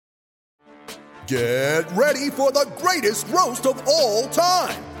Get ready for the greatest roast of all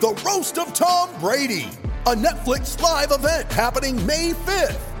time, the Roast of Tom Brady, a Netflix live event happening May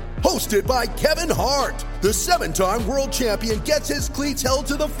 5th. Hosted by Kevin Hart, the 7-time world champion gets his cleats held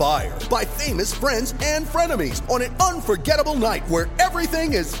to the fire by famous friends and frenemies on an unforgettable night where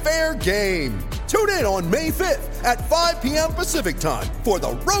everything is fair game. Tune in on May 5th at 5 p.m. Pacific time for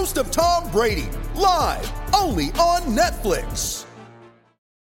the Roast of Tom Brady, live only on Netflix.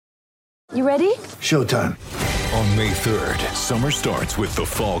 You ready? Showtime. On May 3rd, summer starts with The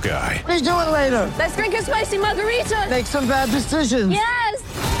Fall Guy. Let's do it later. Let's drink a spicy margarita. Make some bad decisions. Yes!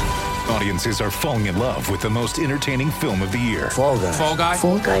 Audiences are falling in love with the most entertaining film of the year. Fall Guy. Fall Guy?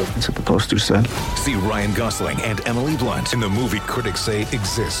 Fall Guy. That's what the poster said. See Ryan Gosling and Emily Blunt in the movie critics say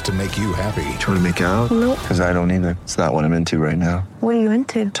exists to make you happy. Trying to make it out? Nope. Because I don't either. It's not what I'm into right now. What are you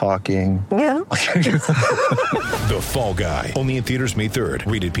into? Talking. Yeah. The Fall Guy. Only in theaters May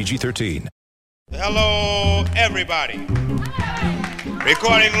 3rd. Rated PG-13. Hello, everybody.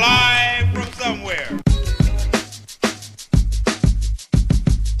 Recording live from somewhere.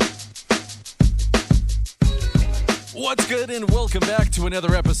 What's good, and welcome back to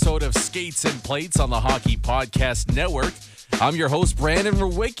another episode of Skates and Plates on the Hockey Podcast Network. I'm your host, Brandon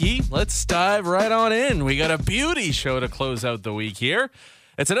Rowicki. Let's dive right on in. We got a beauty show to close out the week here.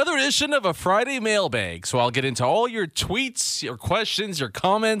 It's another edition of a Friday mailbag, so I'll get into all your tweets, your questions, your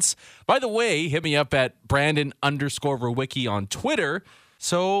comments. By the way, hit me up at Brandon_Rowicki on Twitter.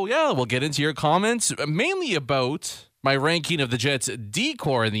 So, yeah, we'll get into your comments, mainly about my ranking of the Jets'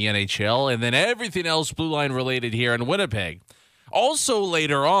 D-core in the NHL, and then everything else Blue Line related here in Winnipeg. Also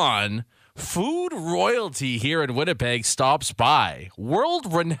later on, food royalty here in Winnipeg stops by.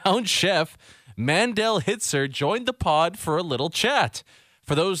 World-renowned chef Mandel Hitzer joined the pod for a little chat.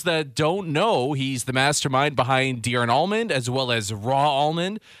 For those that don't know, he's the mastermind behind Deer and Almond as well as Raw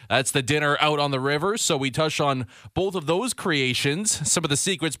Almond. That's the dinner out on the river. So we touch on both of those creations, some of the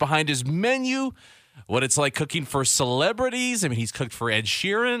secrets behind his menu, what it's like cooking for celebrities. I mean, he's cooked for Ed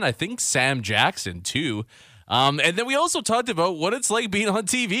Sheeran, I think Sam Jackson too. And then we also talked about what it's like being on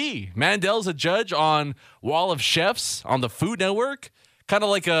TV. Mandel's a judge on Wall of Chefs on the Food Network, kind of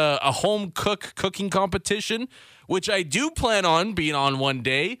like a home cooking competition, which I do plan on being on one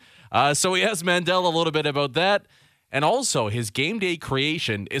day. So he asked Mandel a little bit about that. And also, his game day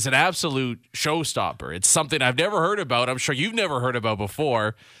creation is an absolute showstopper. It's something I've never heard about. I'm sure you've never heard about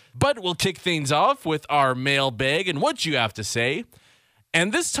before. But we'll kick things off with our mailbag and what you have to say.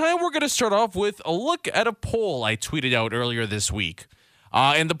 And this time, we're going to start off with a look at a poll I tweeted out earlier this week.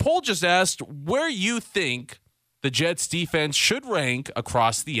 And the poll just asked where you think the Jets' defense should rank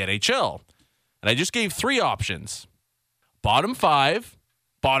across the NHL. And I just gave 3 options: bottom 5,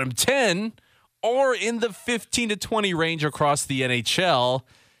 bottom 10, or in the 15 to 20 range across the NHL.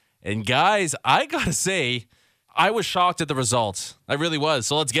 And guys, I gotta say, I was shocked at the results. I really was.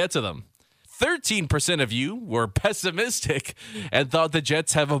 So let's get to them. 13% of you were pessimistic and thought the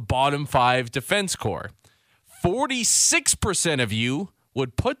Jets have a bottom 5 defense core. 46% of you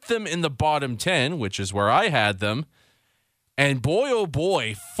would put them in the bottom 10, which is where I had them. And boy, oh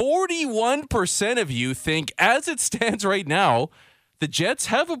boy, 41% of you think, as it stands right now, the Jets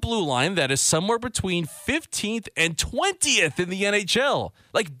have a blue line that is somewhere between 15th and 20th in the NHL.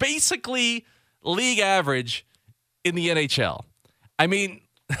 Like basically league average in the NHL. I mean,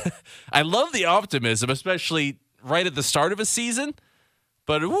 I love the optimism, especially right at the start of a season.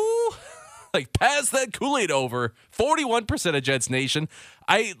 But like pass that Kool-Aid over. 41% of Jets Nation.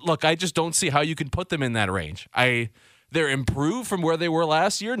 I just don't see how you can put them in that range. They're improved from where they were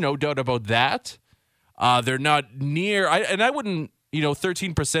last year, no doubt about that. They're not near, I wouldn't,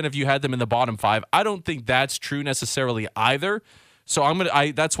 13% of you had them in the bottom 5. I don't think that's true necessarily either. So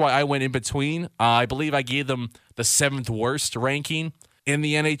that's why I went in between. I believe I gave them the 7th worst ranking in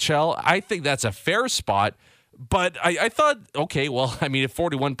the NHL. I think that's a fair spot. But I thought, okay, well, I mean, if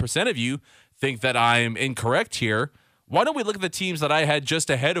 41% of you think that I'm incorrect here, why don't we look at the teams that I had just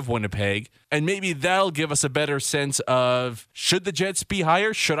ahead of Winnipeg, and maybe that'll give us a better sense of, should the Jets be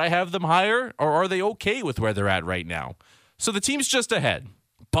higher? Should I have them higher? Or are they okay with where they're at right now? So the teams just ahead: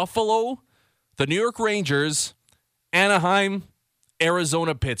 Buffalo, the New York Rangers, Anaheim,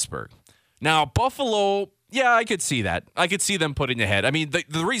 Arizona, Pittsburgh. Now, Buffalo, yeah, I could see that. I could see them putting ahead. I mean,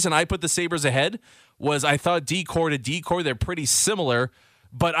 the reason I put the Sabres ahead was I thought D-core to D-core, they're pretty similar,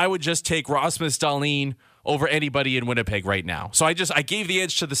 but I would just take Rasmus Dahlin over anybody in Winnipeg right now. So I gave the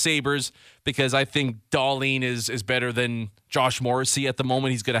edge to the Sabres because I think Dahlin is better than Josh Morrissey at the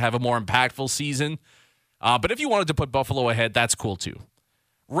moment. He's going to have a more impactful season. But if you wanted to put Buffalo ahead, that's cool too.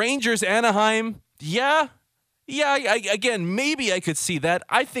 Rangers, Anaheim, yeah, Yeah, again, maybe I could see that.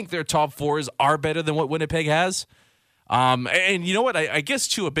 I think their top fours are better than what Winnipeg has. And you know what? I guess,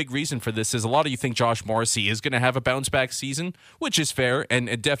 too, a big reason for this is a lot of you think Josh Morrissey is going to have a bounce-back season, which is fair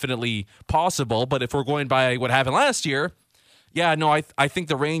and definitely possible. But if we're going by what happened last year, yeah, no, I think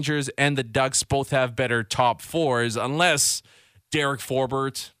the Rangers and the Ducks both have better top fours, unless Derek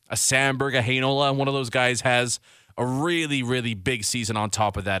Forbort, a Sandberg, a Heinola, one of those guys has a really, really big season on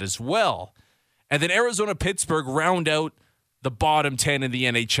top of that as well. And then Arizona, Pittsburgh round out the bottom 10 in the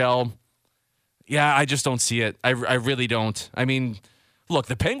NHL. Yeah, I just don't see it. I really don't. I mean, look,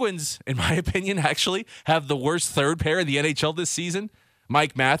 the Penguins, in my opinion, actually have the worst third pair in the NHL this season.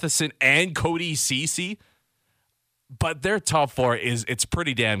 Mike Matheson and Cody Ceci. But their top four it's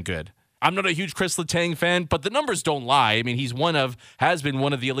pretty damn good. I'm not a huge Chris Letang fan, but the numbers don't lie. I mean, has been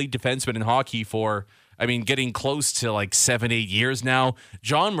one of the elite defensemen in hockey for, getting close to like 7-8 years now.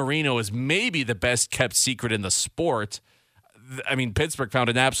 John Marino is maybe the best kept secret in the sport. Pittsburgh found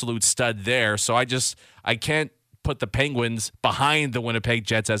an absolute stud there. So I can't put the Penguins behind the Winnipeg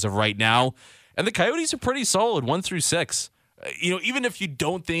Jets as of right now. And the Coyotes are pretty solid, 1 through 6. Even if you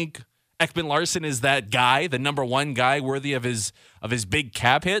don't think Ekman Larsson is that guy, the number one guy worthy of his big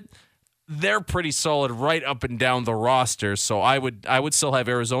cap hit, they're pretty solid right up and down the roster. So I would still have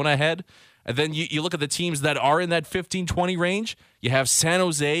Arizona ahead. And then you look at the teams that are in that 15-20 range. You have San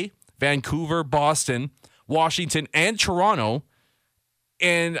Jose, Vancouver, Boston, Washington, and Toronto.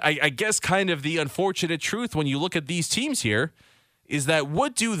 And I guess kind of the unfortunate truth when you look at these teams here is that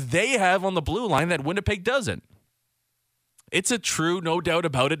what do they have on the blue line that Winnipeg doesn't? It's a true, no doubt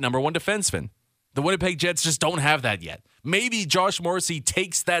about it, number one defenseman. The Winnipeg Jets just don't have that yet. Maybe Josh Morrissey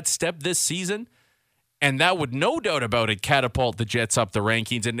takes that step this season, and that would, no doubt about it, catapult the Jets up the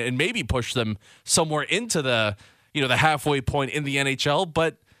rankings and maybe push them somewhere into the halfway point in the NHL.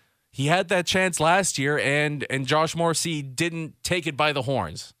 But he had that chance last year, and Josh Morrissey didn't take it by the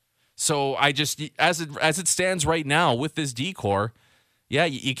horns. So I just, as it stands right now with this D-core, yeah,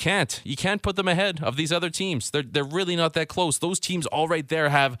 you can't put them ahead of these other teams. They're really not that close. Those teams all right there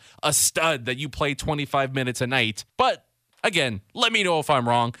have a stud that you play 25 minutes a night. But again, let me know if I'm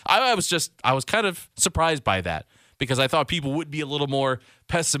wrong. I was kind of surprised by that because I thought people would be a little more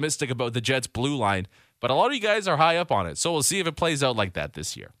pessimistic about the Jets' blue line. But a lot of you guys are high up on it. So we'll see if it plays out like that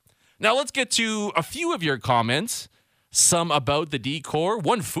this year. Now let's get to a few of your comments. Some about the D-core,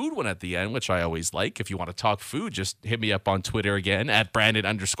 one food one at the end, which I always like. If you want to talk food, just hit me up on Twitter again at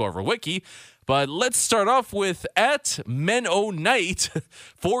Brandon_Verwicki. But let's start off with at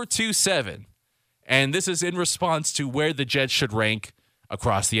MenOKnight427. And this is in response to where the Jets should rank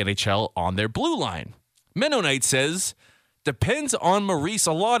across the NHL on their blue line. MenOKnight says, depends on Maurice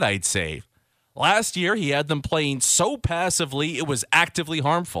a lot, I'd say. Last year, he had them playing so passively, it was actively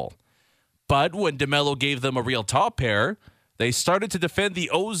harmful. But when DeMello gave them a real top pair, they started to defend the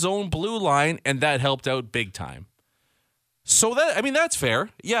O-zone blue line, and that helped out big time. So that's fair.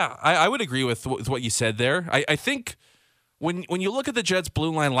 Yeah, I would agree with what you said there. I think when you look at the Jets'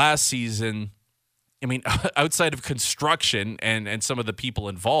 blue line last season, outside of construction and some of the people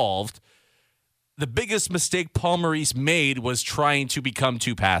involved, the biggest mistake Paul Maurice made was trying to become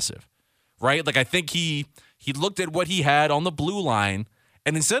too passive, right? Like I think he looked at what he had on the blue line,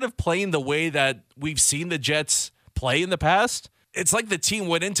 and instead of playing the way that we've seen the Jets play in the past, it's like the team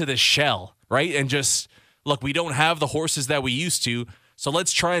went into the shell, right? And just, look, we don't have the horses that we used to, so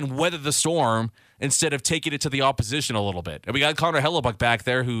let's try and weather the storm instead of taking it to the opposition a little bit. And we got Connor Hellebuck back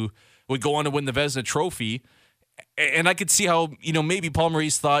there who would go on to win the Vezina Trophy. And I could see how, maybe Paul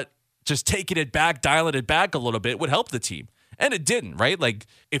Maurice thought just taking it back, dialing it back a little bit would help the team. And it didn't, right? Like,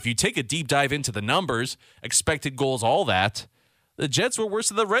 if you take a deep dive into the numbers, expected goals, all that, the Jets were worse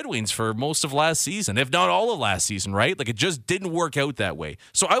than the Red Wings for most of last season, if not all of last season, right? Like, it just didn't work out that way.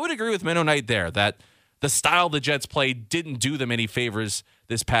 So I would agree with MenOKnight there that the style the Jets played didn't do them any favors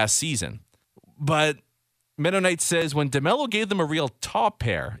this past season. But MenOKnight says when DeMello gave them a real top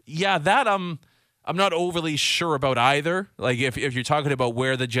pair, yeah, that I'm not overly sure about either. Like, if you're talking about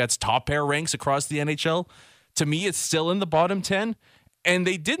where the Jets' top pair ranks across the NHL, to me, it's still in the bottom 10. And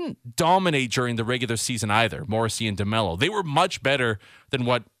they didn't dominate during the regular season either, Morrissey and DeMello. They were much better than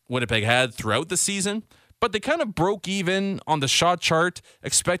what Winnipeg had throughout the season, but they kind of broke even on the shot chart.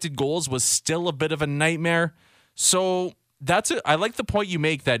 Expected goals was still a bit of a nightmare. So I like the point you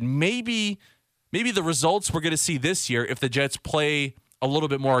make that maybe the results we're going to see this year, if the Jets play a little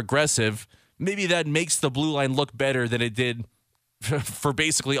bit more aggressive, maybe that makes the blue line look better than it did for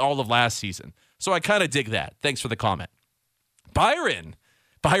basically all of last season. So I kind of dig that. Thanks for the comment. Byron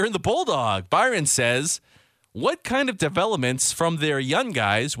the Bulldog. Byron says, What kind of developments from their young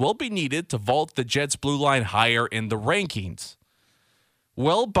guys will be needed to vault the Jets' blue line higher in the rankings?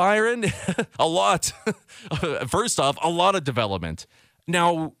 Well, Byron, a lot. First off, a lot of development.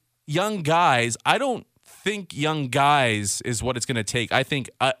 Now, young guys, I don't think young guys is what it's going to take. I think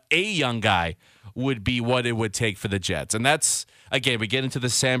a young guy would be what it would take for the Jets. And that's, again, we get into the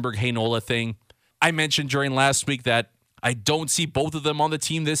Samberg-Heinola thing. I mentioned during last week that I don't see both of them on the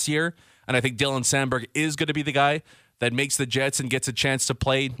team this year. And I think Dylan Samberg is going to be the guy that makes the Jets and gets a chance to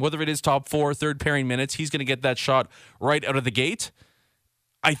play, whether it is top 4, third pairing minutes. He's going to get that shot right out of the gate.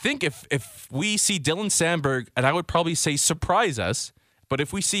 I think if we see Dylan Samberg, and I would probably say surprise us, but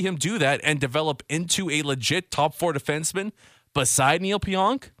if we see him do that and develop into a legit top 4 defenseman beside Neil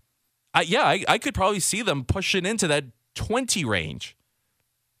Pionk, I could probably see them pushing into that 20 range,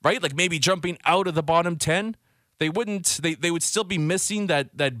 right? Like maybe jumping out of the bottom 10. They would still be missing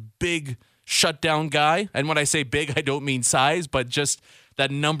that big shutdown guy. And when I say big, I don't mean size, but just that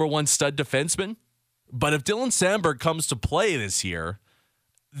number 1 stud defenseman. But if Dylan Samberg comes to play this year,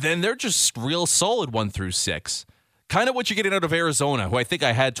 then they're just real solid 1 through 6. Kind of what you're getting out of Arizona, who I think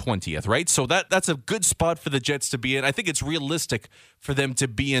I had 20th, right? So that's a good spot for the Jets to be in. I think it's realistic for them to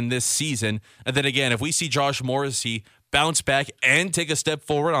be in this season. And then again, if we see Josh Morrissey bounce back and take a step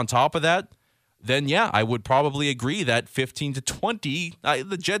forward on top of that, then yeah, I would probably agree that 15 to 20,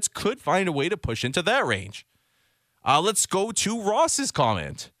 the Jets could find a way to push into that range. Let's go to Ross's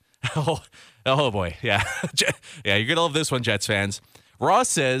comment. Oh boy, yeah. Yeah, you're going to love this one, Jets fans. Ross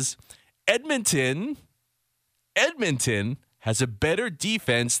says, Edmonton has a better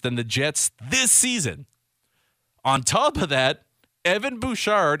defense than the Jets this season. On top of that, Evan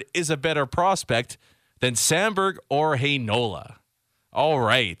Bouchard is a better prospect than Samberg or Heinola. All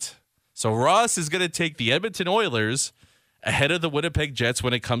right. So Ross is going to take the Edmonton Oilers ahead of the Winnipeg Jets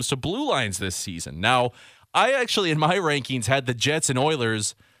when it comes to blue lines this season. Now, I actually, in my rankings, had the Jets and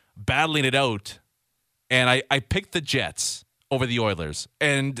Oilers battling it out, and I picked the Jets over the Oilers.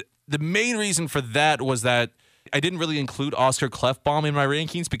 And the main reason for that was that I didn't really include Oscar Klefbom in my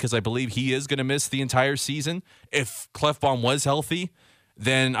rankings because I believe he is going to miss the entire season. If Klefbom was healthy,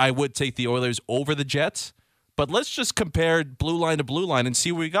 then I would take the Oilers over the Jets. But let's just compare blue line to blue line and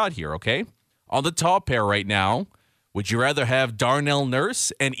see what we got here, okay? On the top pair right now, would you rather have Darnell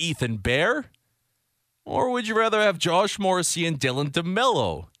Nurse and Ethan Bear? Or would you rather have Josh Morrissey and Dylan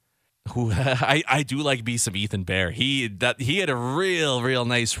DeMello? Who I do like me some Ethan Bear. He had a real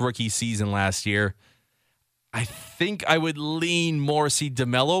nice rookie season last year. I think I would lean Morrissey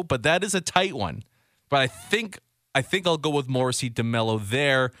DeMello, but that is a tight one. But I think I'll go with Morrissey DeMello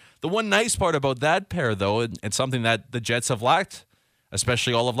there. The one nice part about that pair, though, and something that the Jets have lacked,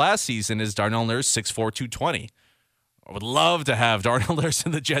 especially all of last season, is Darnell Nurse 6'4", 220. I would love to have Darnell Nurse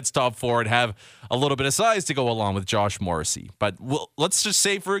in the Jets top 4 and have a little bit of size to go along with Josh Morrissey. But let's just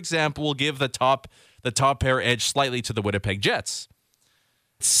say, for example, we'll give the top pair edge slightly to the Winnipeg Jets.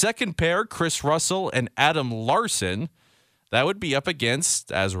 Second pair, Chris Russell and Adam Larson. That would be up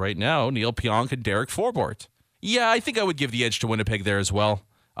against, as right now, Neil Pionk and Derek Forbort. Yeah, I think I would give the edge to Winnipeg there as well.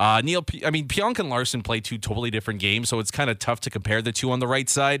 Pionk and Larson play 2 totally different games, so it's kind of tough to compare the two on the right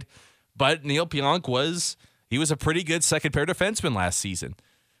side. But Neil Pionk was a pretty good second pair defenseman last season.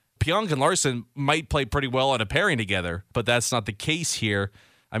 Pionk and Larson might play pretty well on a pairing together, but that's not the case here.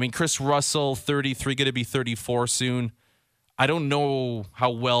 I mean, Chris Russell, 33, going to be 34 soon. I don't know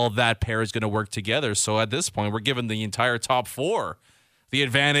how well that pair is going to work together. So at this point, we're giving the entire top 4 the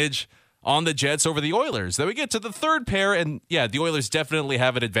advantage on the Jets over the Oilers. Then we get to the third pair, and yeah, the Oilers definitely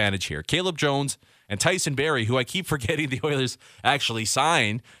have an advantage here. Caleb Jones and Tyson Barrie, who I keep forgetting the Oilers actually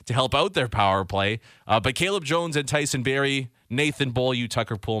signed to help out their power play. But Caleb Jones and Tyson Barrie, Nathan Beaulieu,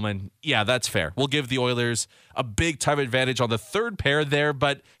 Tucker Pullman, yeah, that's fair. We'll give the Oilers a big time advantage on the third pair there.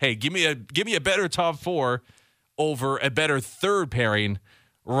 But hey, give me a better top 4 over a better third pairing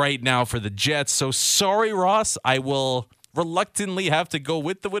right now for the Jets. So sorry, Ross, I will reluctantly have to go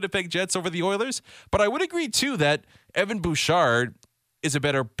with the Winnipeg Jets over the Oilers. But I would agree, too, that Evan Bouchard is a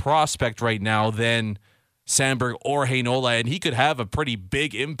better prospect right now than Samberg or Heinola, and he could have a pretty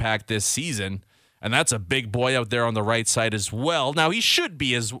big impact this season. And that's a big boy out there on the right side as well. Now, he should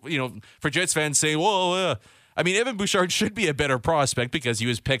be, as you know, for Jets fans saying, Evan Bouchard should be a better prospect because he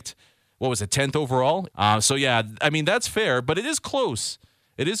was picked, 10th overall? So, yeah, I mean, that's fair, but it is close.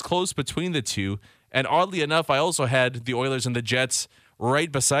 It is close between the two. And oddly enough, I also had the Oilers and the Jets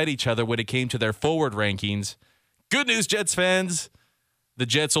right beside each other when it came to their forward rankings. Good news, Jets fans. The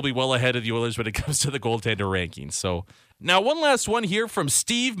Jets will be well ahead of the Oilers when it comes to the goaltender rankings. So now one last one here from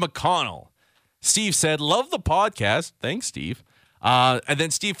Steve McConnell. Steve said, love the podcast. Thanks, Steve. And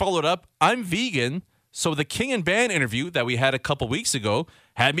then Steve followed up, I'm vegan, So the King and Ban interview that we had a couple weeks ago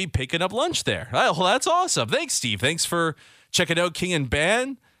had me picking up lunch there. Oh, well, that's awesome. Thanks, Steve. Thanks for checking out King and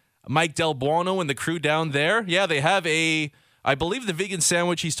Ban. Mike Del Buono and the crew down there. Yeah, they have I believe the vegan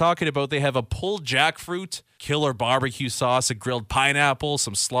sandwich he's talking about, they have a pulled jackfruit, killer barbecue sauce, a grilled pineapple,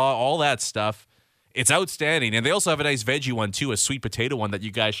 some slaw, all that stuff. It's outstanding. And they also have a nice veggie one, too, a sweet potato one that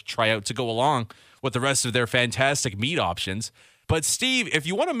you guys should try out to go along with the rest of their fantastic meat options. But, Steve, if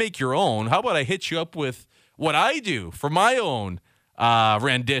you want to make your own, how about I hit you up with what I do for my own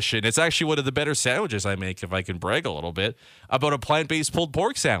rendition? It's actually one of the better sandwiches I make, if I can brag a little bit, about a plant-based pulled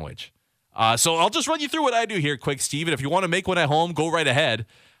pork sandwich. So I'll just run you through what I do here quick, Steve. And if you want to make one at home, go right ahead.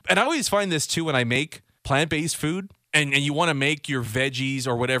 And I always find this, too, when I make plant-based food and you want to make your veggies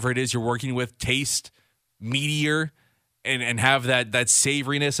or whatever it is you're working with taste meatier and have that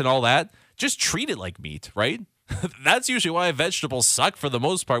savoriness and all that. Just treat it like meat, right? That's usually why vegetables suck for the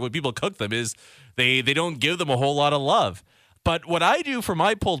most part when people cook them, is they don't give them a whole lot of love. But what I do for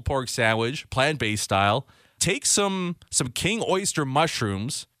my pulled pork sandwich, plant-based style, take some king oyster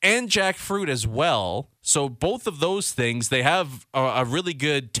mushrooms and jackfruit as well. So both of those things, they have a really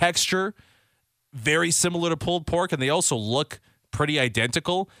good texture, very similar to pulled pork, and they also look pretty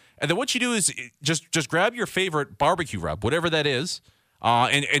identical. And then what you do is just grab your favorite barbecue rub, whatever that is,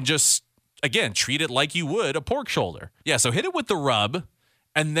 and just, again, treat it like you would a pork shoulder. Yeah, so hit it with the rub,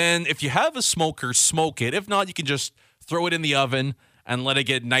 and then if you have a smoker, smoke it. If not, you can just throw it in the oven and let it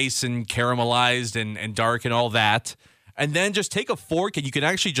get nice and caramelized and dark and all that. And then just take a fork, and you can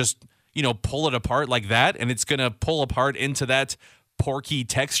actually just, pull it apart like that, and it's going to pull apart into that porky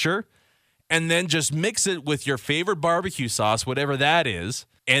texture. And then just mix it with your favorite barbecue sauce, whatever that is,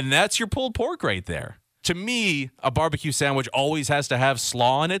 and that's your pulled pork right there. To me, a barbecue sandwich always has to have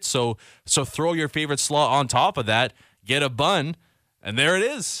slaw in it, so throw your favorite slaw on top of that, get a bun, and there it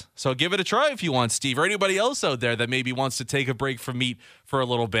is. So give it a try if you want, Steve, or anybody else out there that maybe wants to take a break from meat for a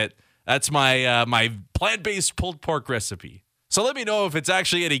little bit. That's my my plant-based pulled pork recipe. So let me know if it's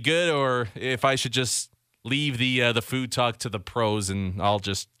actually any good or if I should just leave the food talk to the pros and I'll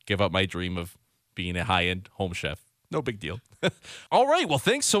just give up my dream of being a high-end home chef. No big deal. All right. Well,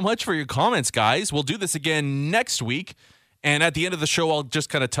 thanks so much for your comments, guys. We'll do this again next week. And at the end of the show, I'll just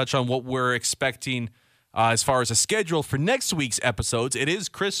kind of touch on what we're expecting as far as a schedule for next week's episodes. It is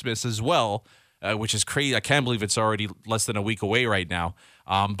Christmas as well, which is crazy. I can't believe it's already less than a week away right now.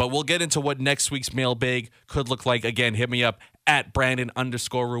 But we'll get into what next week's mailbag could look like. Again, hit me up at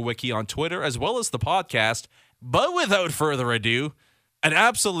Brandon_Rewicki on Twitter, as well as the podcast. But without further ado, an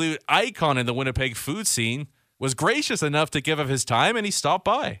absolute icon in the Winnipeg food scene was gracious enough to give up his time, and he stopped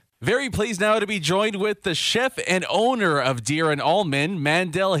by. Very pleased now to be joined with the chef and owner of Deer and Allman,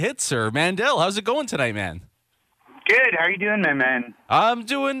 Mandel Hitzer. Mandel, how's it going tonight, man? Good. How are you doing, my man? I'm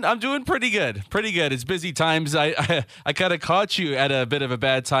doing pretty good. Pretty good. It's busy times. I kind of caught you at a bit of a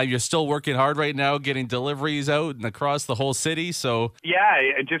bad time. You're still working hard right now, getting deliveries out and across the whole city. So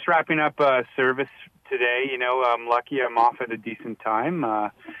yeah, just wrapping up service today. I'm lucky I'm off at a decent time.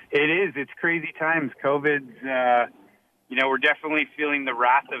 It's crazy times. COVID's, we're definitely feeling the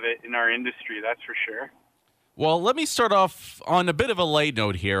wrath of it in our industry. That's for sure. Well, let me start off on a bit of a light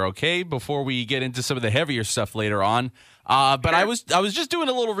note here, okay, before we get into some of the heavier stuff later on. But sure. I was just doing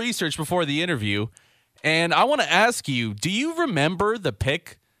a little research before the interview, and I want to ask you, do you remember the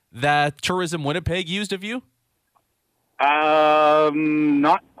pic that Tourism Winnipeg used of you?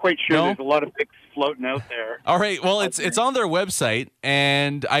 Not quite sure. No? There's a lot of pics floating out there. All right. Well, it's on their website,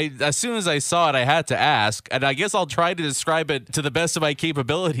 and as soon as I saw it, I had to ask, and I guess I'll try to describe it to the best of my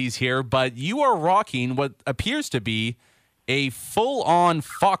capabilities here, but you are rocking what appears to be a full-on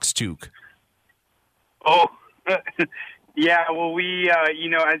fox toque. Oh, yeah. Well, we, as you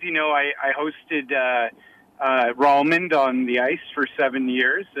know, I hosted Rallmond on the ice for 7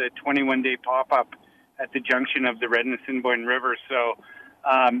 years, a 21-day pop-up at the junction of the Red and Assiniboine River. So,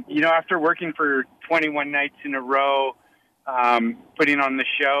 after working for 21 nights in a row, putting on the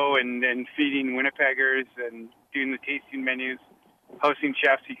show and feeding Winnipeggers and doing the tasting menus, hosting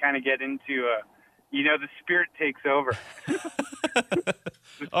chefs, you kind of get into, the spirit takes over.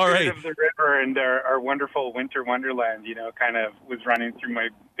 The All spirit right. of the river and our wonderful winter wonderland, kind of was running through my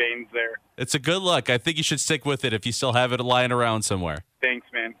veins there. It's a good look. I think you should stick with it if you still have it lying around somewhere. Thanks,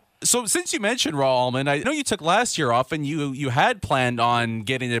 man. So since you mentioned Raw Almond, I know you took last year off and you had planned on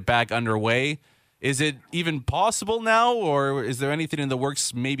getting it back underway. Is it even possible now, or is there anything in the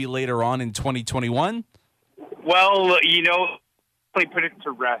works maybe later on in 2021? Well, we put it to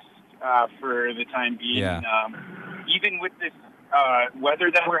rest for the time being. Yeah. Even with this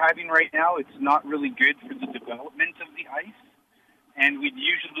weather that we're having right now, it's not really good for the development of the ice. And we'd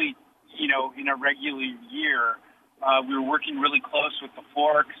usually in a regular year, we were working really close with the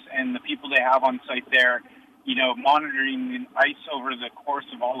Forks and the people they have on site there, monitoring the ice over the course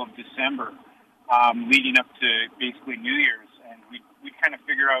of all of December, leading up to basically New Year's. And we'd kind of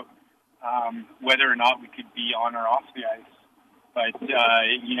figure out whether or not we could be on or off the ice. But,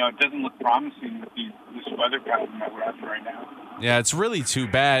 it doesn't look promising with this weather pattern that we're having right now. Yeah, it's really too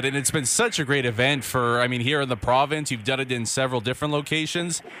bad. And it's been such a great event here in the province. You've done it in several different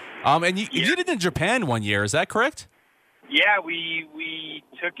locations. And you did it in Japan one year. Is that correct? Yeah, we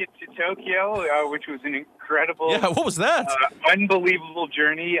took it to Tokyo, which was an incredible... Yeah, what was that? Unbelievable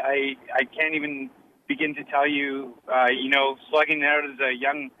journey. I can't even begin to tell you, slugging it out as a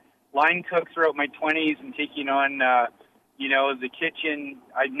young line cook throughout my 20s and taking on, the kitchen.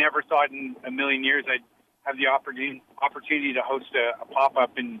 I never thought in a million years I'd have the opportunity to host a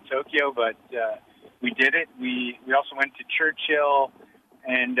pop-up in Tokyo, but we did it. We also went to Churchill,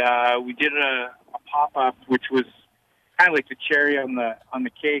 and we did a pop-up, which was kind of like the cherry on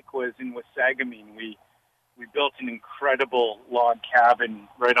the cake, was in Wasagamine. We built an incredible log cabin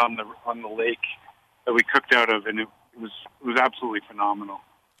right on the lake that we cooked out of, and it was absolutely phenomenal.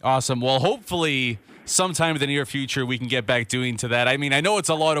 Awesome. Well, hopefully sometime in the near future we can get back doing to that. I mean, I know it's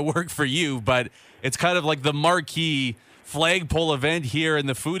a lot of work for you, but it's kind of like the marquee flagpole event here in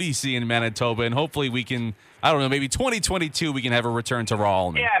the foodie scene in Manitoba, and hopefully we can, I don't know, maybe 2022 we can have a return to Raw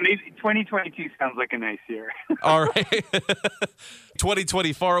Allman. Yeah, maybe 2022 sounds like a nice year. All right.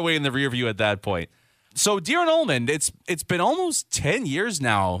 2020 far away in the rear view at that point. So, Deer and Allman, it's been almost 10 years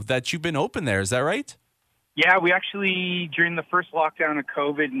now that you've been open there. Is that right? Yeah, we actually, during the first lockdown of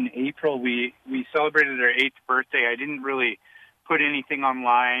COVID in April, we celebrated our 8th birthday. I didn't really put anything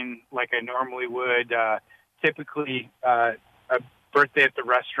online like I normally would. Typically, a birthday at the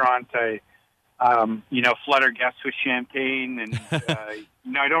restaurant, I flood our guests with champagne. And,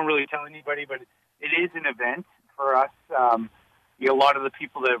 I don't really tell anybody, but it is an event for us. A lot of the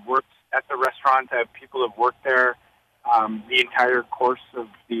people that have worked at the restaurant have people that have worked there the entire course of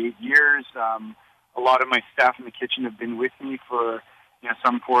the 8 years. A lot of my staff in the kitchen have been with me for,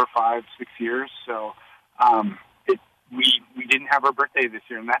 some 4 or 5, 6 years. So we didn't have our birthday this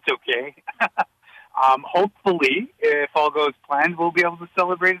year, and that's okay. Hopefully, if all goes planned, we'll be able to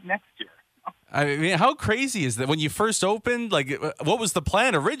celebrate it next year. I mean, how crazy is that? When you first opened, like, what was the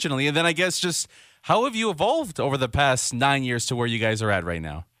plan originally? And then I guess just how have you evolved over the past 9 years to where you guys are at right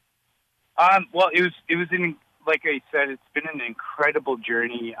now? Well, it was like I said, it's been an incredible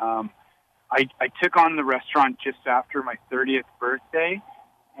journey. I took on the restaurant just after my 30th birthday,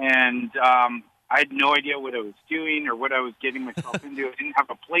 and I had no idea what I was doing or what I was getting myself into. I didn't have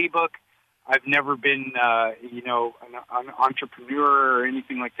a playbook. I've never been, an entrepreneur or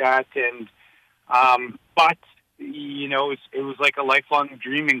anything like that. And, but, it was like a lifelong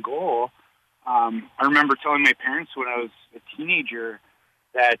dream and goal. I remember telling my parents when I was a teenager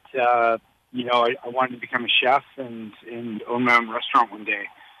that, I wanted to become a chef and own my own restaurant one day.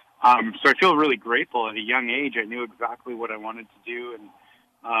 So I feel really grateful. At a young age, I knew exactly what I wanted to do.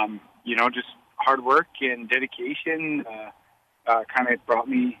 And, just hard work and dedication kind of brought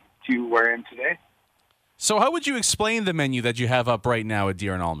me to where I am today. So how would you explain the menu that you have up right now at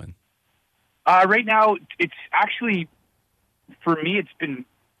Deer and Allman? Right now, it's actually, for me, it's been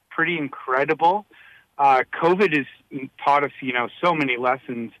pretty incredible. COVID has taught us, so many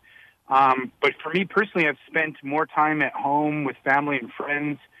lessons. But for me personally, I've spent more time at home with family and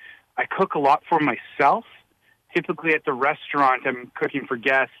friends. I cook a lot for myself. Typically at the restaurant, I'm cooking for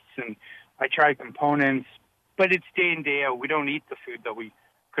guests, and I try components. But it's day in, day out. We don't eat the food that we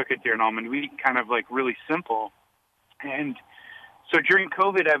cook at Deer and Allman. We eat kind of like really simple. And so during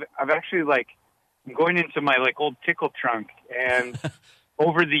COVID, I've actually I'm going into my old pickle trunk. And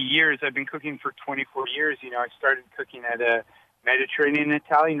over the years, I've been cooking for 24 years. I started cooking at a Mediterranean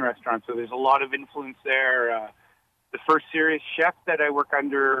Italian restaurant, so there's a lot of influence there. The first serious chef that I work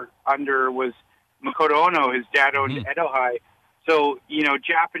under was Makoto Ono. His dad owned Edo High. So,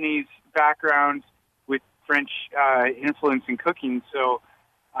 Japanese background with French influence in cooking. So,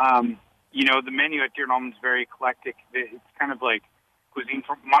 the menu at Deer and Allman is very eclectic. It's kind of like cuisine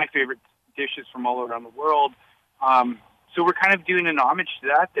from my favorite dishes from all around the world. So we're kind of doing an homage to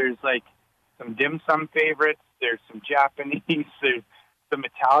that. There's some dim sum favorites. There's some Japanese. There's some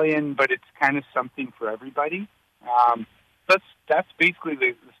Italian, but it's kind of something for everybody. That's basically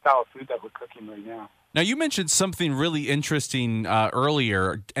the style of food that we're cooking right now. Now, you mentioned something really interesting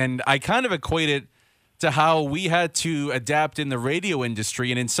earlier, and I kind of equate it to how we had to adapt in the radio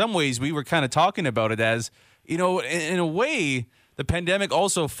industry. And in some ways, we were kind of talking about it as, in a way, the pandemic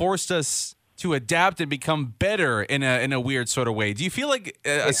also forced us to adapt and become better in a weird sort of way. Do you feel like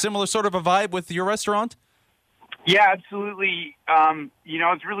a similar sort of a vibe with your restaurant? Yeah, absolutely. I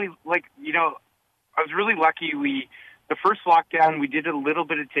was really lucky. The first lockdown, we did a little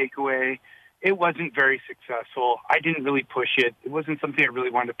bit of takeaway. It wasn't very successful. I didn't really push it. It wasn't something I really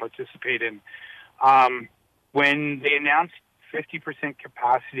wanted to participate in. When they announced 50%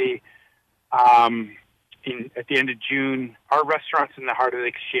 capacity at the end of June, our restaurants in the heart of the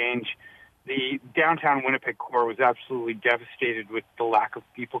Exchange, the downtown Winnipeg core was absolutely devastated with the lack of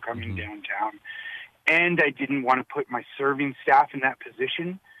people coming downtown. And I didn't want to put my serving staff in that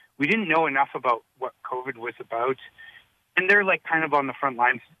position. We didn't know enough about what COVID was about. And they're like kind of on the front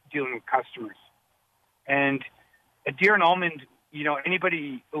lines dealing with customers. And at Deer and Almond,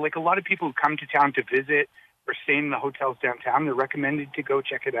 anybody, like a lot of people who come to town to visit or stay in the hotels downtown, they're recommended to go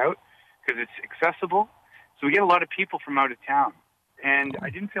check it out because it's accessible. So we get a lot of people from out of town. And I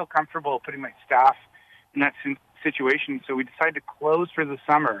didn't feel comfortable putting my staff in that situation. So we decided to close for the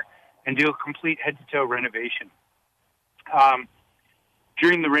summer and do a complete head-to-toe renovation.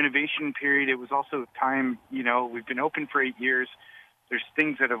 During the renovation period, it was also time, we've been open for 8 years. There's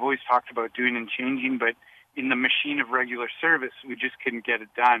things that I've always talked about doing and changing, but in the machine of regular service, we just couldn't get it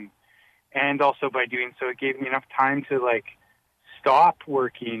done. And also by doing so, it gave me enough time to stop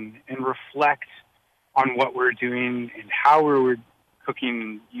working and reflect on what we're doing and how we're cooking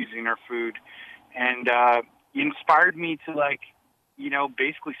and using our food. And it inspired me to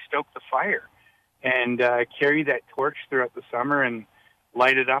basically stoke the fire and carry that torch throughout the summer and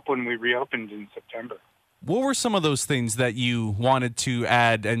light it up when we reopened in September. What were some of those things that you wanted to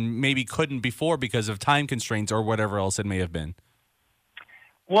add and maybe couldn't before because of time constraints or whatever else it may have been?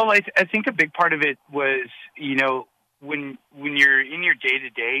 Well, I think a big part of it was, when you're in your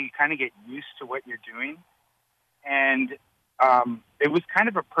day-to-day, you kind of get used to what you're doing. And it was kind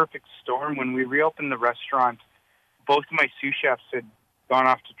of a perfect storm. When we reopened the restaurant, both of my sous chefs had gone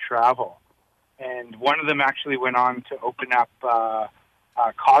off to travel. And one of them actually went on to open up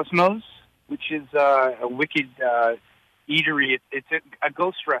Cosmos, which is a wicked eatery. It's a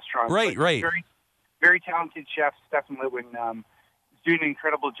ghost restaurant. Right. Very, very talented chef, Stefan Litwin, is doing an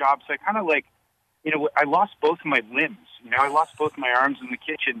incredible job. So I kind of I lost both of my limbs. I lost both my arms in the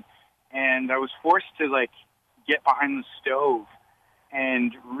kitchen, and I was forced to get behind the stove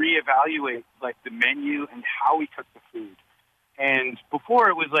and reevaluate the menu and how we cook the food. And before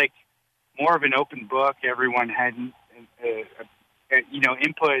it was more of an open book. Everyone had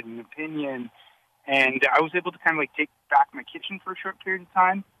input and opinion, and I was able to kind of take back my kitchen for a short period of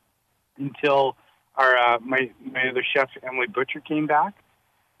time until our my other chef Emily Butcher came back.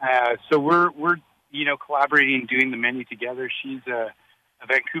 So we're collaborating, doing the menu together. She's a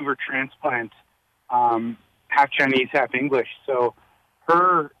Vancouver transplant, half Chinese, half English. So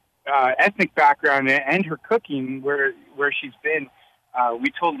her ethnic background and her cooking, where she's been,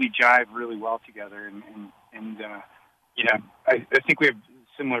 we totally jive really well together. And I think we have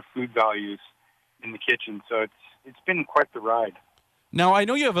similar food values in the kitchen. So it's been quite the ride. Now, I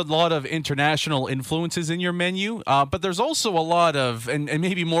know you have a lot of international influences in your menu, but there's also a lot of, and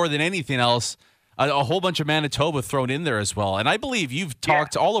maybe more than anything else, a whole bunch of Manitoba thrown in there as well. And I believe you've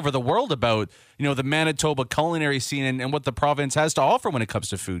talked all over the world about, the Manitoba culinary scene and what the province has to offer when it comes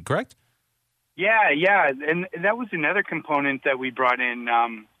to food, correct? Yeah. And that was another component that we brought in,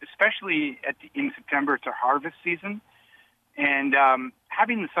 especially in September. It's our harvest season. And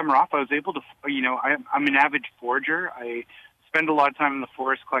having the summer off, I was able to, I'm an avid forager. I spend a lot of time in the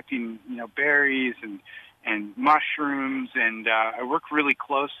forest collecting, berries and mushrooms, and I work really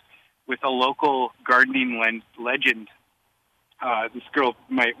close with a local gardening legend. This girl,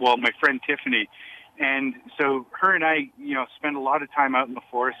 my friend Tiffany, and so her and I, spend a lot of time out in the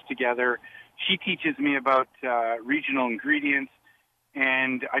forest together. She teaches me about regional ingredients,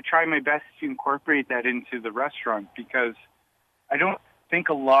 and I try my best to incorporate that into the restaurant because I don't think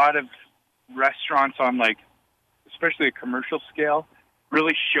a lot of restaurants on especially a commercial scale,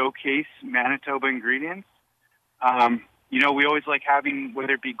 really showcase Manitoba ingredients. We always like having,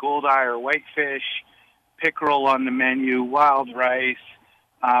 whether it be goldeye or whitefish, pickerel on the menu, wild rice,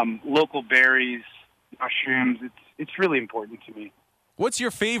 local berries, mushrooms. It's really important to me. What's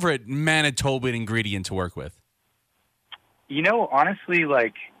your favorite Manitoban ingredient to work with? Honestly,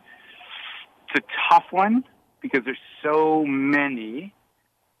 it's a tough one because there's so many.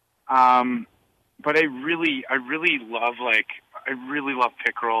 But I really love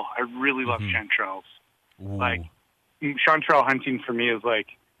pickerel. I really love chanterelles. Chanterelle hunting for me is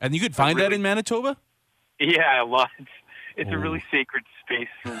And you could find that in Manitoba? Yeah, a lot. It's a really sacred space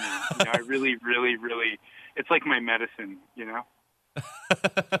for me. I really, really, really. It's like my medicine.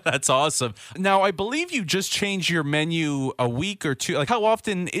 That's awesome. Now, I believe you just changed your menu a week or two. Like, how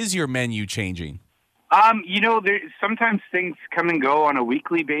often is your menu changing? Sometimes things come and go on a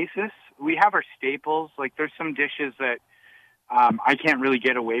weekly basis. We have our staples. Like, there's some dishes that I can't really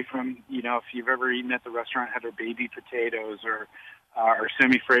get away from. You know, if you've ever eaten at the restaurant, had our baby potatoes or our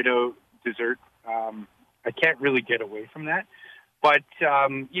semi-Fredo dessert, I can't really get away from that. But,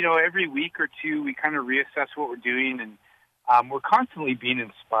 every week or two, we kind of reassess what we're doing, and we're constantly being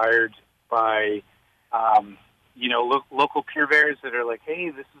inspired by, local purveyors that are like, hey,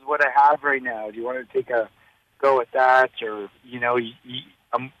 this is what I have right now. Do you want to take a go at that? Or,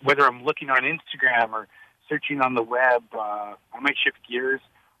 whether I'm looking on Instagram or searching on the web, I might shift gears.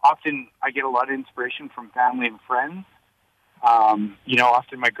 Often I get a lot of inspiration from family and friends.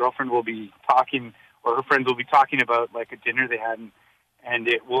 Often my girlfriend will be talking, or her friends will be talking about like a dinner they had, and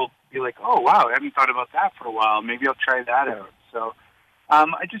it will be like, oh, wow, I haven't thought about that for a while. Maybe I'll try that out. So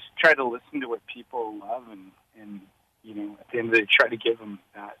I just try to listen to what people love and at the end of the day, try to give them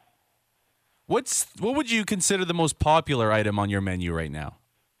that. What would you consider the most popular item on your menu right now?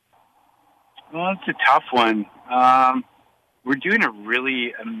 Well, it's a tough one. We're doing a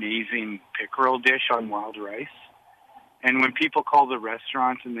really amazing pickerel dish on wild rice. And when people call the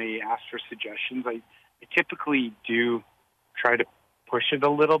restaurant and they ask for suggestions, I typically do try to push it a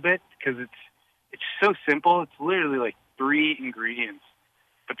little bit because it's so simple. It's literally like 3 ingredients,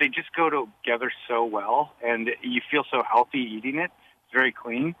 but they just go together so well, and you feel so healthy eating it. It's very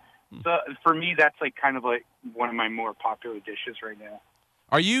clean. So for me, that's like kind of like one of my more popular dishes right now.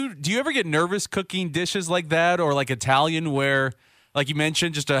 Do you ever get nervous cooking dishes like that, or like Italian where, like you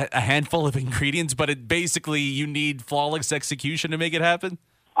mentioned, just a handful of ingredients, but it basically you need flawless execution to make it happen?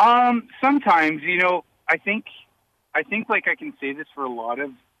 Sometimes, I think like I can say this for a lot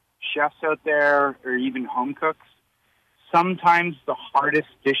of chefs out there or even home cooks. Sometimes the hardest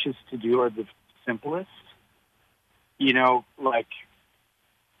dishes to do are the simplest. Like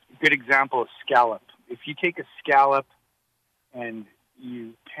a good example is scallop. If you take a scallop and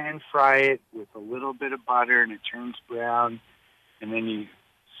you pan fry it with a little bit of butter and it turns brown, and then you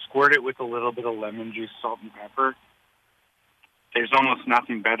squirt it with a little bit of lemon juice, salt, and pepper, there's almost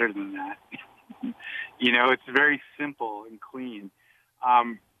nothing better than that. It's very simple and clean.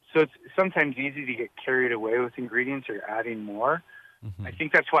 So it's sometimes easy to get carried away with ingredients or adding more. Mm-hmm. I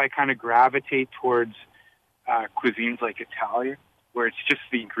think that's why I kind of gravitate towards cuisines like Italian, where it's just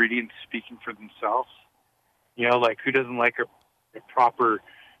the ingredients speaking for themselves. Like who doesn't like a proper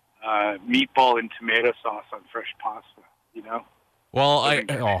meatball and tomato sauce on fresh pasta, Well,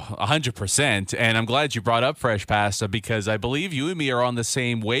 100%. And I'm glad you brought up fresh pasta because I believe you and me are on the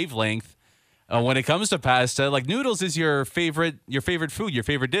same wavelength when it comes to pasta. Like noodles is your favorite food, your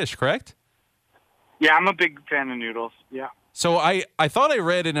favorite dish, correct? Yeah, I'm a big fan of noodles. Yeah. So I thought I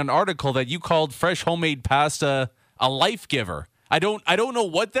read in an article that you called fresh homemade pasta a life giver. I don't know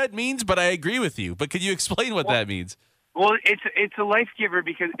what that means, but I agree with you. But could you explain what that means? Well, it's a life giver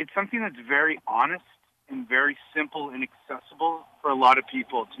because it's something that's very honest and very simple and accessible for a lot of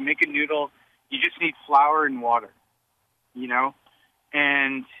people. To make a noodle, you just need flour and water,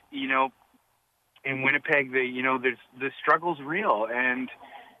 and in Winnipeg, the struggle's real, and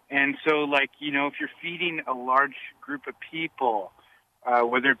so if you're feeding a large group of people,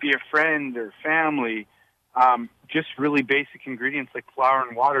 whether it be a friend or family, just really basic ingredients like flour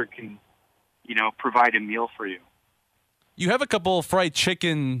and water can, provide a meal for you. You have a couple of fried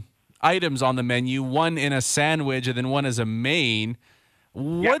chicken items on the menu, one in a sandwich and then one as a main.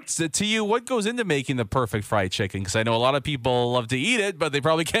 To you, what goes into making the perfect fried chicken? Because I know a lot of people love to eat it, but they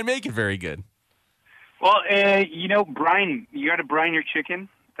probably can't make it very good. Well, brine. You got to brine your chicken.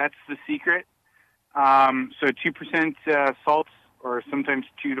 That's the secret. So 2% salt, or sometimes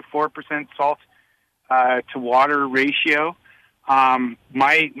 2 to 4% salt to water ratio.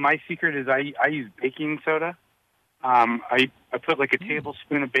 My secret is I use baking soda. I put like a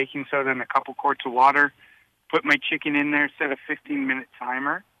tablespoon of baking soda and a couple quarts of water, put my chicken in there, set a 15-minute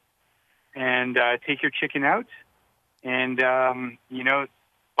timer, and take your chicken out. And,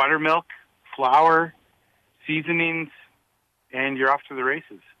 buttermilk, flour, seasonings, and you're off to the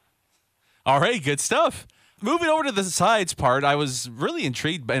races. All right, good stuff. Moving over to the sides part, I was really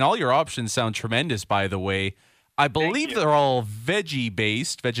intrigued, and all your options sound tremendous, by the way. I believe they're all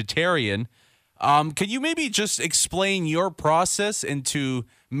veggie-based, vegetarian. Can you maybe just explain your process into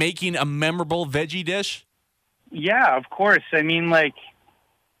making a memorable veggie dish? Yeah, of course. I mean, I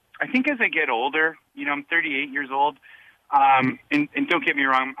think as I get older, I'm 38 years old, and don't get me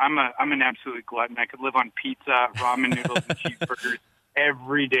wrong, I'm an absolute glutton. I could live on pizza, ramen noodles, and cheeseburgers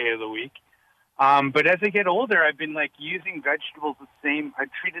every day of the week. But as I get older, I've been like using vegetables the same. I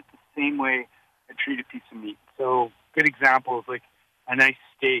treat it the same way I treat a piece of meat. So good example is like a nice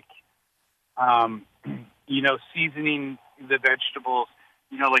steak. Seasoning the vegetables.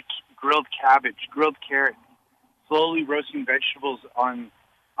 Like grilled cabbage, grilled carrot, slowly roasting vegetables on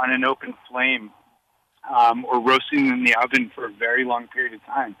an open flame, or roasting them in the oven for a very long period of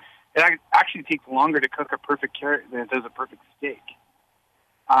time. It actually takes longer to cook a perfect carrot than it does a perfect steak.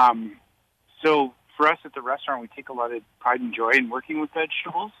 So for us at the restaurant, we take a lot of pride and joy in working with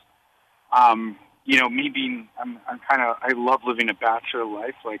vegetables. Me being, I love living a bachelor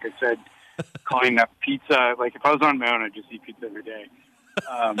life. Like I said, calling up pizza. Like if I was on my own, I'd just eat pizza every day.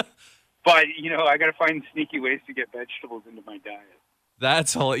 But I got to find sneaky ways to get vegetables into my diet.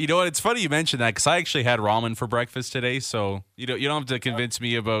 That's all. You know what? It's funny you mentioned that because I actually had ramen for breakfast today. So you don't have to convince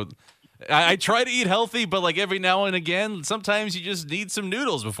me about. I try to eat healthy, but like every now and again, sometimes you just need some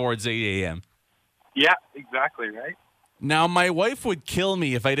noodles before it's 8 a.m. Yeah, exactly right. Now, my wife would kill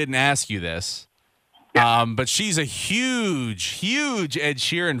me if I didn't ask you this. Yeah. But she's a huge, huge Ed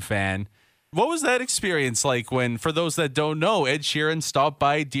Sheeran fan. What was that experience like when, for those that don't know, Ed Sheeran stopped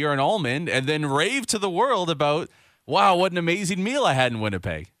by Deer and Almond and then raved to the world about, wow, what an amazing meal I had in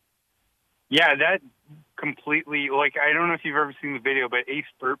Winnipeg? Yeah, that completely, like, I don't know if you've ever seen the video, but Ace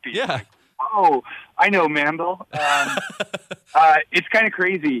Burpee. Yeah. Like, oh, I know, Mandel. It's kind of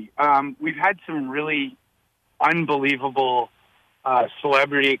crazy. We've had some really unbelievable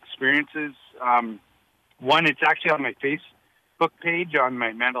celebrity experiences. One, it's actually on my Facebook page, on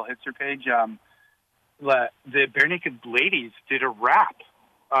my Mandel Hitzer page. The Bare Naked Ladies did a rap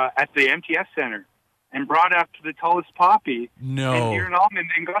at the MTS Center and brought up the Tallest Poppy and Deer and Almond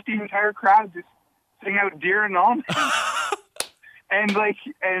and got the entire crowd to sing out Deer and Almond. And Ed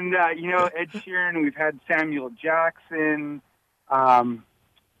Sheeran, we've had Samuel Jackson. There's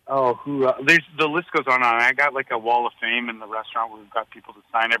the list goes on. I got like a wall of fame in the restaurant where we've got people to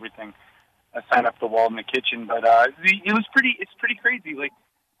sign everything. I signed up the wall in the kitchen, but it's pretty crazy. Like,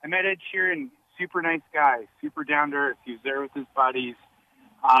 I met Ed Sheeran, super nice guy, super down to earth. He was there with his buddies.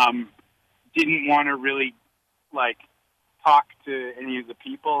 Didn't want to really like talk to any of the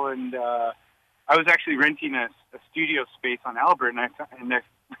people, and I was actually renting a studio space on Albert, and I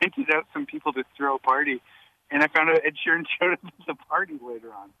rented out some people to throw a party, and I found out Ed Sheeran showed up at the party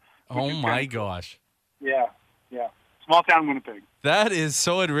later on. Oh my gosh! Yeah. Small town Winnipeg. That is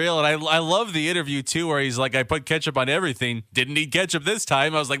so unreal, and I love the interview too, where he's like, "I put ketchup on everything. Didn't need ketchup this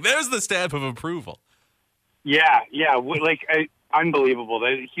time." I was like, "There's the stamp of approval." Yeah. Unbelievable.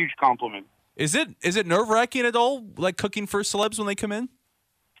 That's a huge compliment. Is it nerve-wracking at all, like cooking for celebs when they come in?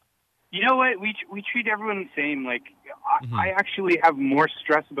 You know what? We treat everyone the same. Like, I actually have more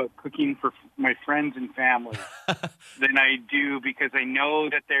stress about cooking for my friends and family than I do because I know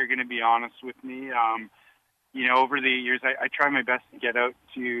that they're going to be honest with me. Over the years, I try my best to get out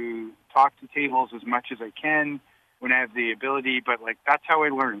to talk to tables as much as I can when I have the ability. But like, that's how I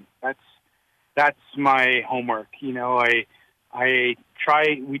learn. That's my homework. We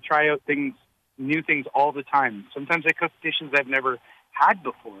try out new things all the time. Sometimes I cook dishes I've never had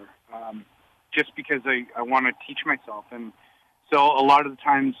before, just because I want to teach myself. And so a lot of the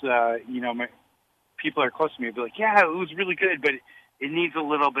times, my people are close to me. They'll be like, "Yeah, it was really good, but it needs a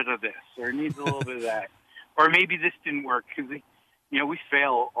little bit of this, or it needs a little bit of that." Or maybe this didn't work because, we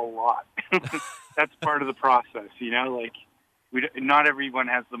fail a lot. That's part of the process, not everyone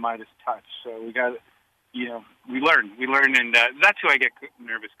has the Midas touch. So we got, we learn, and that's who I get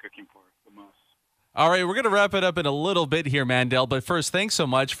nervous cooking for the most. All right, we're going to wrap it up in a little bit here, Mandel. But first, thanks so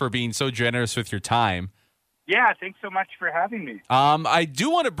much for being so generous with your time. Yeah, thanks so much for having me. I do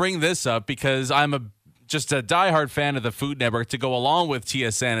want to bring this up because I'm just a diehard fan of the Food Network to go along with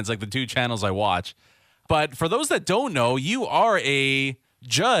TSN. It's like the two channels I watch. But for those that don't know, you are a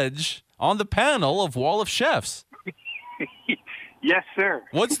judge on the panel of Wall of Chefs. Yes, sir.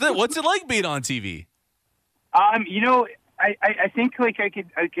 What's it like being on TV? I think like I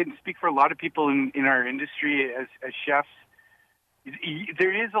can speak for a lot of people in our industry as chefs.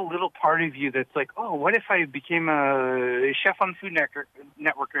 There is a little part of you that's like, oh, what if I became a chef on Food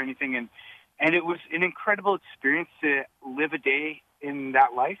Network or anything? And it was an incredible experience to live a day in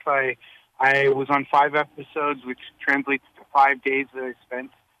that life. I was on 5 episodes, which translates to 5 days that I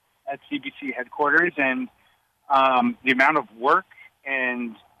spent at CBC headquarters, and the amount of work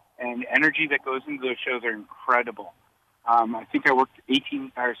and energy that goes into those shows are incredible. I think I worked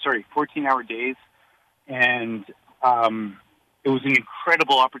 14-hour days, and it was an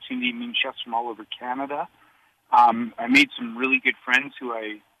incredible opportunity meeting chefs from all over Canada. I made some really good friends who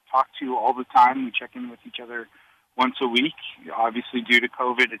I talk to all the time. We check in with each other once a week. Obviously, due to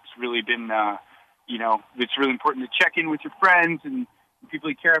COVID, it's really been it's really important to check in with your friends and people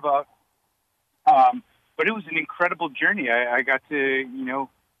you care about. But it was an incredible journey. I got to,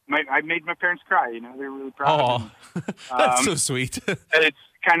 I made my parents cry. They were really proud. Oh, that's so sweet. And it's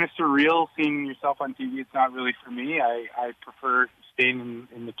kind of surreal seeing yourself on TV. It's not really for me. I prefer staying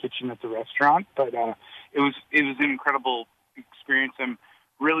in the kitchen at the restaurant. But it was an incredible experience. I'm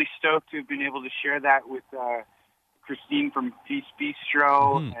really stoked to have been able to share that with Christine from Feast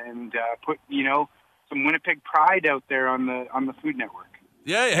Bistro and put some Winnipeg pride out there on the Food Network.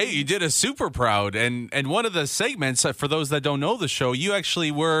 Yeah, hey, you did a super proud, and one of the segments, for those that don't know the show, you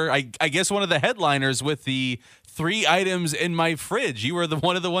actually were, I guess, one of the headliners with the 3 items in my fridge. You were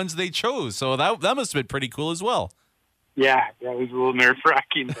one of the ones they chose, so that must have been pretty cool as well. Yeah, it was a little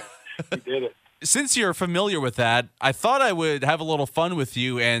nerve-wracking, but we did it. Since you're familiar with that, I thought I would have a little fun with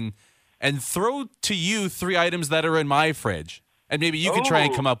you and throw to you 3 items that are in my fridge, and maybe you can try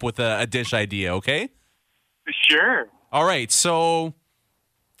and come up with a dish idea, okay? Sure. All right, so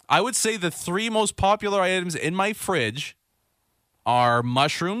I would say the 3 most popular items in my fridge are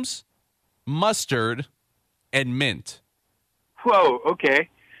mushrooms, mustard, and mint. Whoa, okay.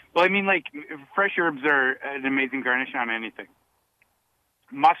 Well, I mean, fresh herbs are an amazing garnish on anything.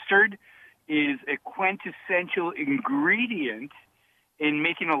 Mustard is a quintessential ingredient in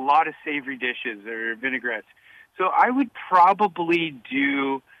making a lot of savory dishes or vinaigrettes. So I would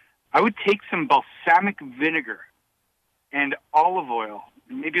take some balsamic vinegar and olive oil,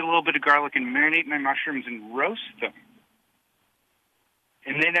 maybe a little bit of garlic, and marinate my mushrooms and roast them.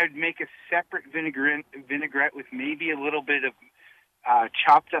 And then I'd make a separate vinaigrette with maybe a little bit of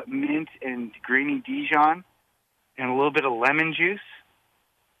chopped up mint and grainy Dijon and a little bit of lemon juice.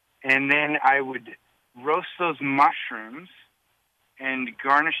 And then I would roast those mushrooms and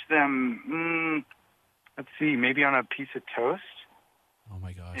garnish them, maybe on a piece of toast. Oh,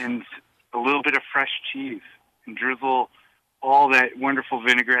 my gosh. And a little bit of fresh cheese and drizzle all that wonderful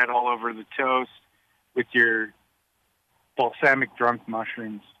vinaigrette all over the toast with your balsamic drunk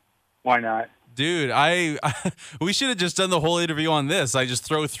mushrooms. Why not? Dude, we should have just done the whole interview on this. I just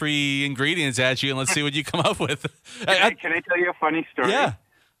throw 3 ingredients at you and let's see what you come up with. Can I tell you a funny story? Yeah.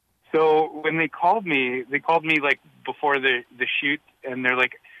 So when they called me before the shoot, and they're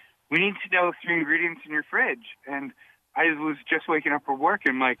like, "We need to know 3 ingredients in your fridge." And I was just waking up for work,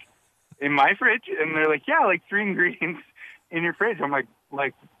 and I'm like, "In my fridge?" And they're like, "Yeah, 3 ingredients in your fridge." I'm like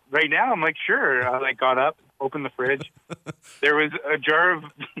right now? I'm like, "Sure." I got up, opened the fridge. There was a jar of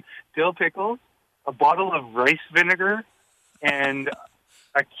dill pickles, a bottle of rice vinegar, and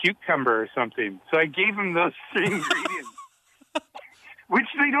a cucumber or something. So I gave them those 3 ingredients. Which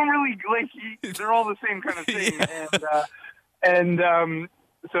they don't really eat. They're all the same kind of thing. Yeah.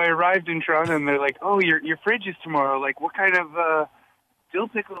 So I arrived in Toronto, and they're like, "Oh, your fridge is tomorrow. What kind of dill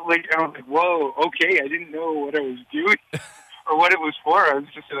pickle?" I was like, "Whoa, okay." I didn't know what I was doing or what it was for. I was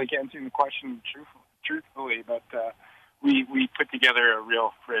just answering the question truthfully. But we put together a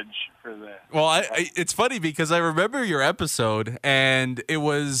real fridge for the. Well, it's funny because I remember your episode, and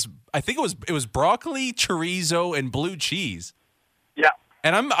I think it was broccoli, chorizo, and blue cheese. Yeah.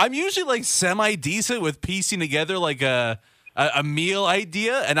 And I'm usually semi decent with piecing together a meal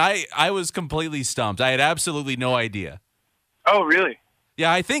idea, and I was completely stumped. I had absolutely no idea. Oh, really?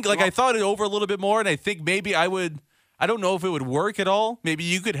 Yeah, I think I thought it over a little bit more, and I think maybe I don't know if it would work at all. Maybe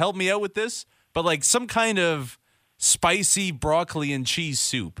you could help me out with this, but some kind of spicy broccoli and cheese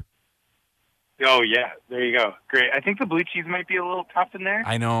soup. Oh yeah, there you go. Great. I think the blue cheese might be a little tough in there.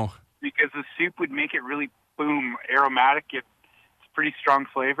 I know. Because the soup would make it really aromatic. It's pretty strong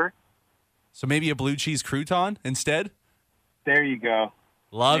flavor. So maybe a blue cheese crouton instead? There you go.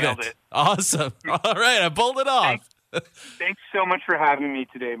 Love it. Awesome. All right, I pulled it off. Thanks so much for having me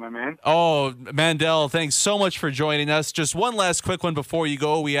today, my man. Oh, Mandel, thanks so much for joining us. Just one last quick one before you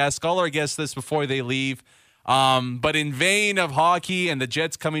go. We ask all our guests this before they leave. But in vein of hockey and the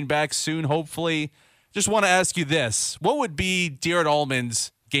Jets coming back soon, hopefully, just want to ask you this. What would be Dear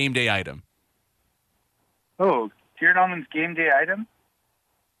Allman's game day item? Oh, Dear Allman's game day item?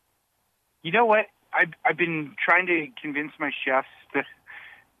 You know what? I've been trying to convince my chefs to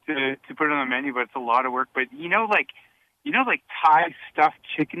put it on the menu, but it's a lot of work. But Thai stuffed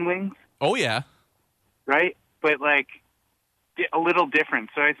chicken wings? Oh, yeah. Right? But a little different.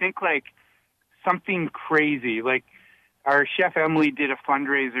 So I think something crazy. Our chef Emily did a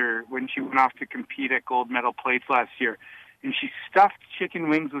fundraiser when she went off to compete at gold medal plates last year, and she stuffed chicken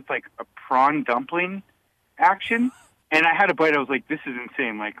wings with a prawn dumpling action. And I had a bite. I was like, this is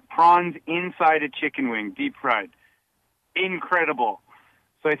insane. Prawns inside a chicken wing, deep fried. Incredible.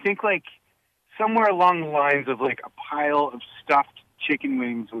 So I think somewhere along the lines of a pile of stuffed chicken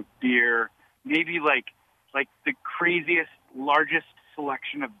wings with beer maybe like the craziest, largest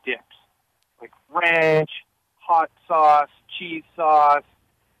selection of dips, like ranch, hot sauce, cheese sauce,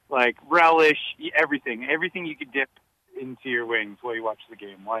 like relish, everything you could dip into your wings while you watch the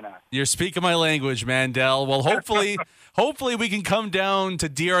game. Why not? You're speaking my language, Mandel. Well, hopefully we can come down to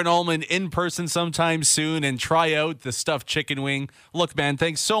Deer and Almond in person sometime soon and try out the stuffed chicken wing. Look, man,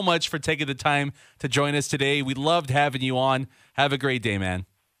 thanks so much for taking the time to join us today. We loved having you on. Have a great day, man.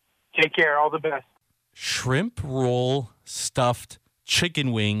 Take care. All the best. Shrimp roll stuffed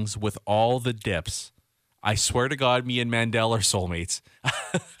chicken wings with all the dips. I swear to God, me and Mandel are soulmates.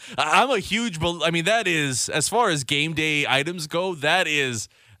 I'm a huge, that is, as far as game day items go, that is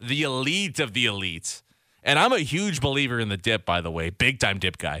the elite of the elites. And I'm a huge believer in the dip, by the way. Big time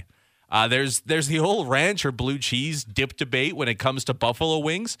dip guy. There's the whole ranch or blue cheese dip debate when it comes to buffalo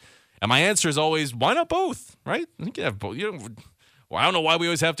wings. And my answer is always, why not both, right? You can have both. Well, I don't know why we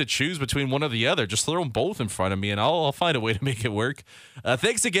always have to choose between one or the other. Just throw them both in front of me, and I'll find a way to make it work.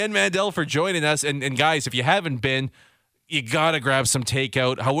 Thanks again, Mandel, for joining us. And guys, if you haven't been, you got to grab some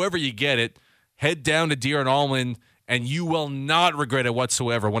takeout. However you get it, head down to Deer and Almond, and you will not regret it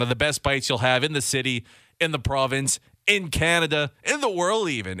whatsoever. One of the best bites you'll have in the city, in the province, in Canada, in the world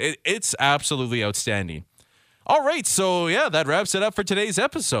even. It's absolutely outstanding. All right, so yeah, that wraps it up for today's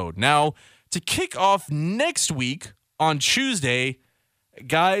episode. Now, to kick off next week, on Tuesday,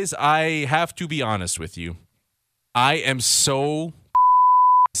 guys, I have to be honest with you. I am so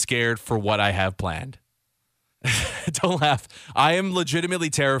scared for what I have planned. Don't laugh. I am legitimately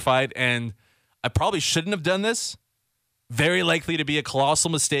terrified, and I probably shouldn't have done this. Very likely to be a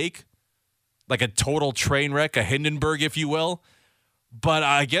colossal mistake, like a total train wreck, a Hindenburg, if you will. But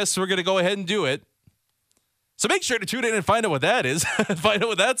I guess we're going to go ahead and do it. So make sure to tune in and find out what that is. Find out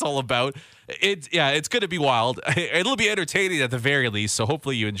what that's all about. It's going to be wild. It'll be entertaining at the very least, so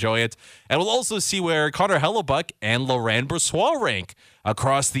hopefully you enjoy it. And we'll also see where Connor Hellebuck and Laurent Brossoit rank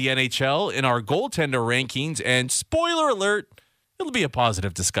across the NHL in our goaltender rankings. And spoiler alert, it'll be a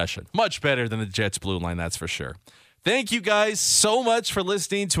positive discussion. Much better than the Jets blue line, that's for sure. Thank you guys so much for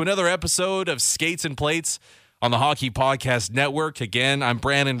listening to another episode of Skates and Plates on the Hockey Podcast Network. Again, I'm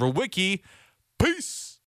Brandon Rowicki. Peace.